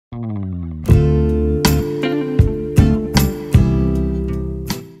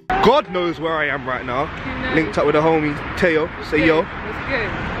God knows where I am right now. Linked up with the homie Teo. Say yo. It's good.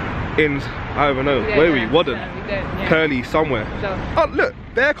 In, I don't know, where are we? Budden. Curly, somewhere. Oh, look,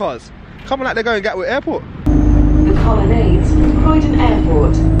 their cars. Coming like they're going Gatwick Airport. The colonnades, Croydon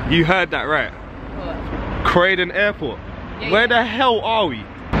Airport. You heard that right. What? Croydon Airport. Where the hell are we?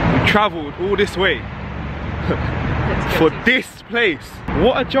 We travelled all this way for this place.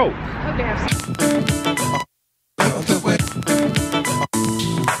 What a joke. I hope they have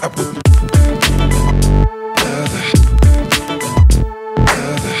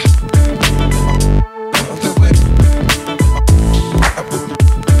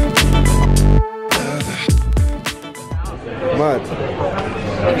Mad.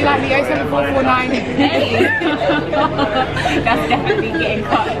 If you like me, 07449. That's definitely getting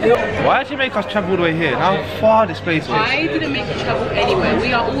cut. Why did you make us travel all the way here? How far this place is? I didn't make you travel anywhere.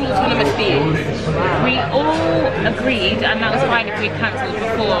 We are all autonomous beings. We all agreed, and that was fine if we cancelled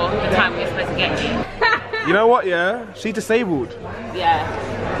before the time we were supposed to get here. You know what, yeah? She's disabled. Yeah.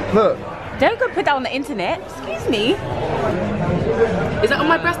 Look. Don't go put that on the internet. Excuse me. Is that on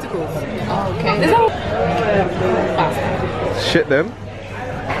my breasticles? Oh, okay. Is that Shit then.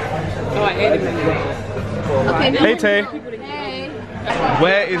 Alright, okay, hey Tay. Hey.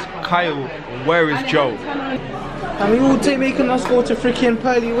 Where is Kyle? Where is Joe? And we all making us go to freaking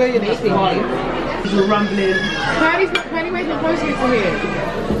Pearly Way and everything. We're rambling. Pearly Way's not supposed to be for here.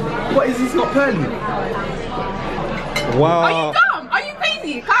 What is this not Pearly? Wow. Are you dumb? Are you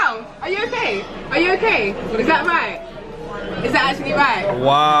crazy? Kyle, are you okay? Are you okay? Is that right? Is that actually right?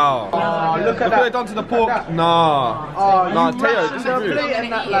 Wow. Oh, look at what that. they done to the pork? Nah. Oh, nah, you Teo, mashed disagree. the plate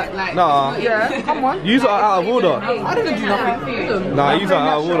and that, like, Nah. yeah, come on. Yous are out of order. I didn't do nothing. Nah, yous are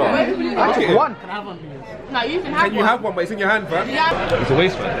out of order. I took one. No, you can have Can you have one, but it's in your hand, fam? Yeah. It's a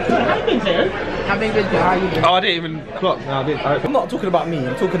waste, man. I've been good. How you doing? Oh, I didn't even clock. No, I didn't. I'm not talking about me.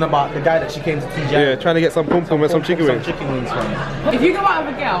 I'm talking about the guy that she came to TJ. Yeah, trying to get some pom pom and some chicken wings. Some chicken wings from. If you go out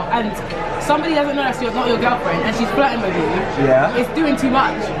with a girl and somebody doesn't know that's not your girlfriend and she's flirting with you, Yeah. it's doing too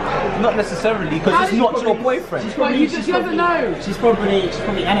much. Not necessarily, because it's not your boyfriend. But she doesn't know. She's probably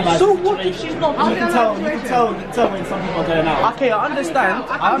analysing. So what if she's not? You can tell when some people are going out. Okay, I understand.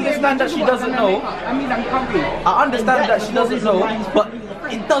 I understand that she doesn't know. I mean, I'm comfy. I understand that she doesn't know, but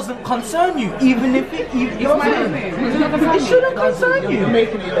it doesn't concern you, even if it. It shouldn't concern you. You're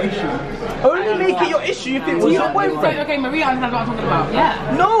making it your issue. Only make it your issue if it was your boyfriend. Okay, Maria understands what I'm talking about.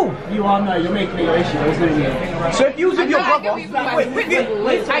 Yeah. No. You're making it your issue. There's no need. So if you was with your brother, wait.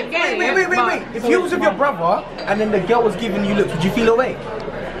 If you was with your brother and then the girl was giving you looks, would you feel away?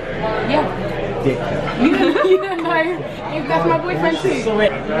 Yeah. You don't know if that's my boyfriend too.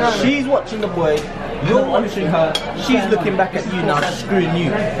 She's watching the boy, you're watching her, she's looking back at you now, screwing you.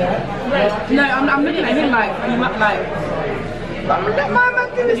 No, I'm looking at him like, Let my man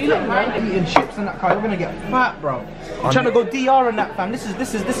do his thing, man. Eating chips and that kind, we're gonna get fat, bro. I'm trying to go DR in that, fam. This is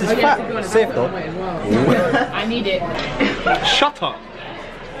fat. Safe though. I need it. Shut up.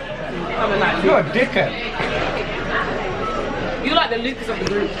 You're a dickhead. You're like the Lucas of the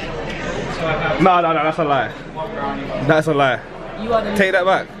group. No, that's a lie. That's a lie. You are the Take that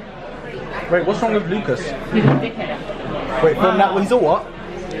back. Wait, what's wrong with Lucas? He's a dickhead. Wait, from that, he's a what?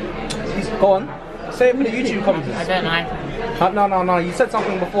 Go on. Say it for the YouTube comments. I don't know. No, you said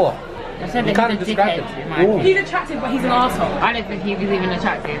something before. I said You that kind of he's a described dickhead. it. He's attractive, but he's an arsehole. I don't think he's even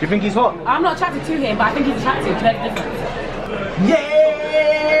attractive. Do you think he's hot? I'm not attracted to him, but I think he's attractive. There's a difference. Yeah!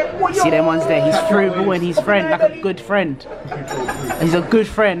 See them ones there, he's frugal and he's friend, like a good friend. He's a good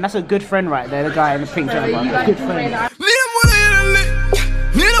friend, that's a good friend right there, the guy in the pink shirt, good friend. I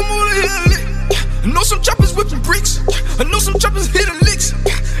know some choppers whipping bricks. I know some choppers hitting licks.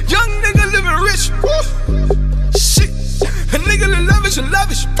 Young nigga living rich. Woo. Shit. A nigga live lavish and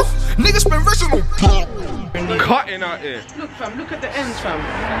lavish. Niggas spend rest on Cutting out here. Look, fam, look at the ends, fam.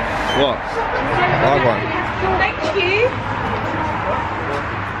 What? Hard one. Thank you.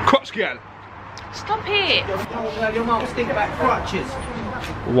 Crotch girl. Stop it. Your mum was thinking about crutches.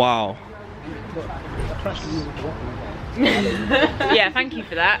 Wow. Yeah, thank you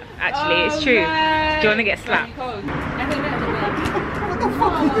for that. Actually, it's true. Do you want to get slapped? What the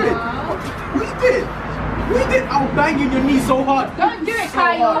fuck we did? We did? I was banging your knee so hard. Don't do it,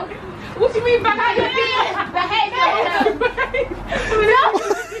 Kyle. What do you mean bang out your knee? The head.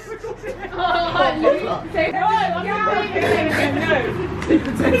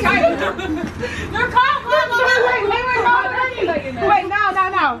 Wait,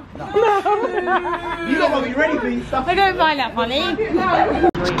 now. You don't want to be ready for your stuff. I don't find that funny.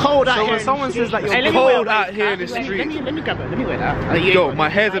 It's cold out here. When someone says that you're Cold out here in the street. Let me grab it, let me wear that. Yo, my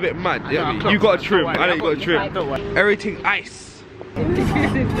hair's a bit mad. You got a trim. I know you got a trim. Everything ice. Why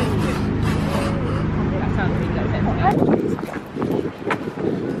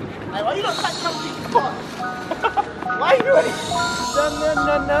you not catch spot? Why are you doing it?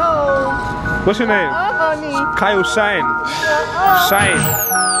 No. What's your name? Honey. Kyle Shine. Shine.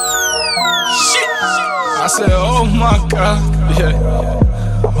 Shit. I said, oh my God, yeah.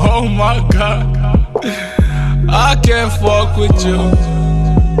 Oh my God, I can't fuck with you.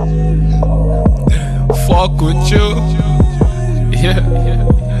 Fuck with you, yeah.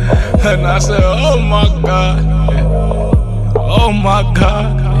 And I said, oh my God, yeah. Oh my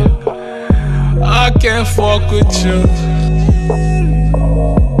God, yeah. I can't fuck with you.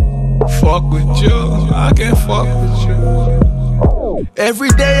 Fuck with you, I can't fuck with you. Every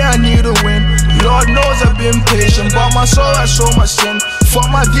day I need a win. Lord knows I've been patient, but my soul has so much sin. Fuck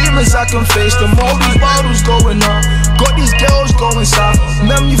my demons, I can face them. All these bottles going up, got these girls going south.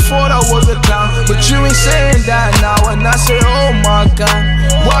 Remember you thought I was a clown, but you ain't saying that now. And I say, oh my God,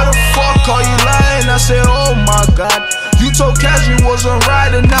 why the fuck are you lying? I say, oh my God, you told Cash you wasn't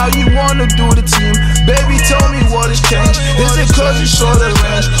right, and now you wanna do the team. Baby, tell me what has changed. Is it cause you saw the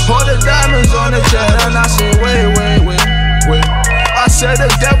range, all the diamonds on the chain? And I say, wait. I said the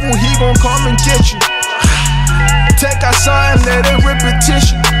devil, he gon' come and get you. Take our sign, let it rip it